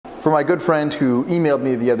For my good friend who emailed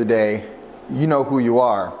me the other day, you know who you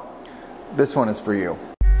are. This one is for you.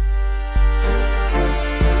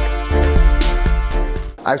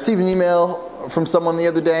 I received an email from someone the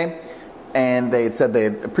other day, and they had said they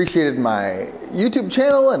had appreciated my YouTube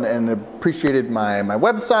channel and appreciated my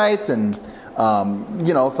website, and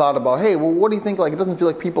thought about, hey, well, what do you think? Like, it doesn't feel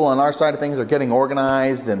like people on our side of things are getting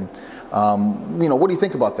organized, and what do you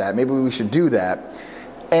think about that? Maybe we should do that.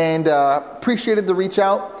 And appreciated the reach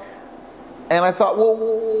out. And I thought, well,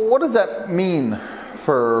 what does that mean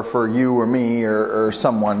for you or me or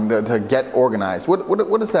someone to get organized?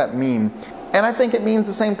 What does that mean? And I think it means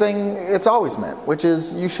the same thing it's always meant, which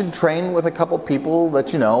is you should train with a couple people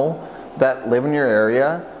that you know that live in your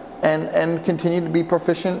area and continue to be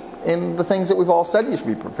proficient in the things that we've all said you should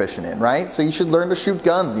be proficient in, right? So you should learn to shoot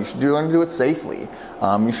guns. You should learn to do it safely.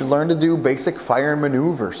 You should learn to do basic fire and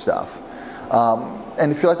maneuver stuff. And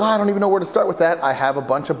if you're like, oh, I don't even know where to start with that, I have a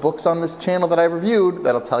bunch of books on this channel that I've reviewed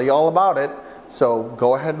that'll tell you all about it. So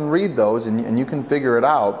go ahead and read those, and you can figure it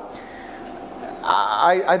out.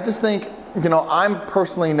 I just think, I'm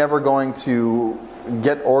personally never going to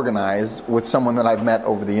get organized with someone that I've met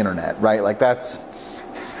over the internet, right? Like that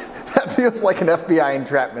feels like an FBI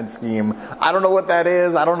entrapment scheme. I don't know what that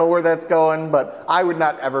is. I don't know where that's going, but I would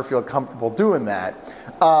not ever feel comfortable doing that.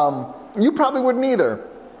 You probably wouldn't either.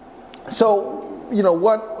 So,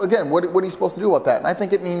 what are you supposed to do about that? And I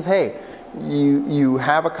think it means, hey, you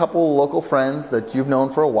have a couple local friends that you've known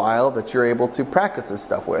for a while that you're able to practice this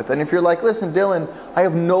stuff with. And if you're like, listen, Dylan, I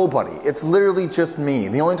have nobody. It's literally just me.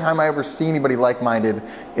 The only time I ever see anybody like-minded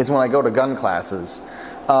is when I go to gun classes.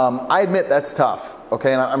 I admit that's tough,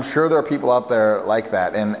 okay? And I'm sure there are people out there like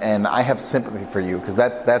that, and I have sympathy for you because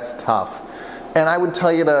that's tough. And I would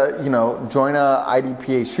tell you to, join a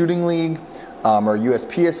IDPA shooting league, or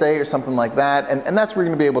USPSA or something like that, and that's where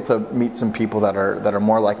you're going to be able to meet some people that are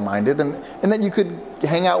more like-minded and that you could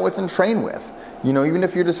hang out with and train with. Even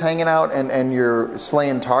if you're just hanging out and you're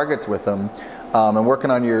slaying targets with them and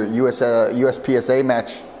working on your USPSA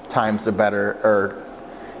match times are better, or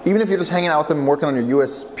even if you're just hanging out with them and working on your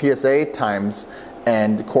USPSA times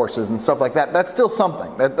and courses and stuff like that, that's still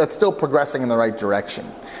something. That's still progressing in the right direction.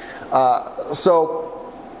 So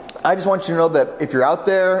I just want you to know that if you're out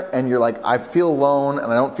there and you're like, I feel alone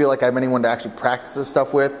and I don't feel like I have anyone to actually practice this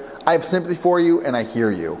stuff with, I have sympathy for you and I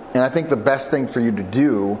hear you. And I think the best thing for you to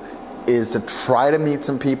do is to try to meet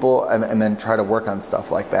some people and then try to work on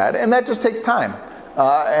stuff like that. And that just takes time.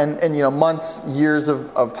 And months, years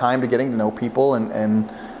of time to getting to know people and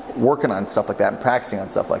working on stuff like that and practicing on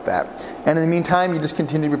stuff like that. And in the meantime, you just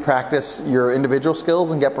continue to practice your individual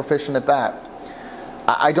skills and get proficient at that.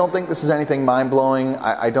 I don't think this is anything mind-blowing.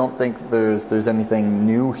 I don't think there's anything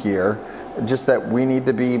new here. Just that we need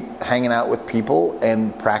to be hanging out with people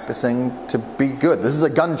and practicing to be good. This is a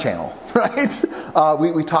gun channel, right?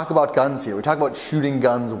 We talk about guns here. We talk about shooting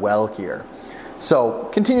guns well here. So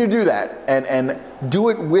continue to do that and do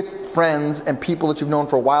it with friends and people that you've known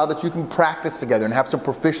for a while that you can practice together and have some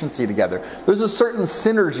proficiency together. There's a certain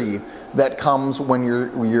synergy that comes when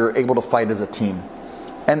you're able to fight as a team.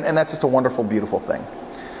 And that's just a wonderful, beautiful thing.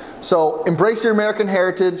 So embrace your American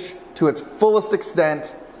heritage to its fullest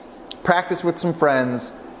extent. Practice with some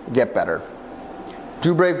friends. Get better.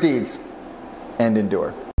 Do brave deeds and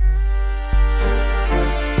endure.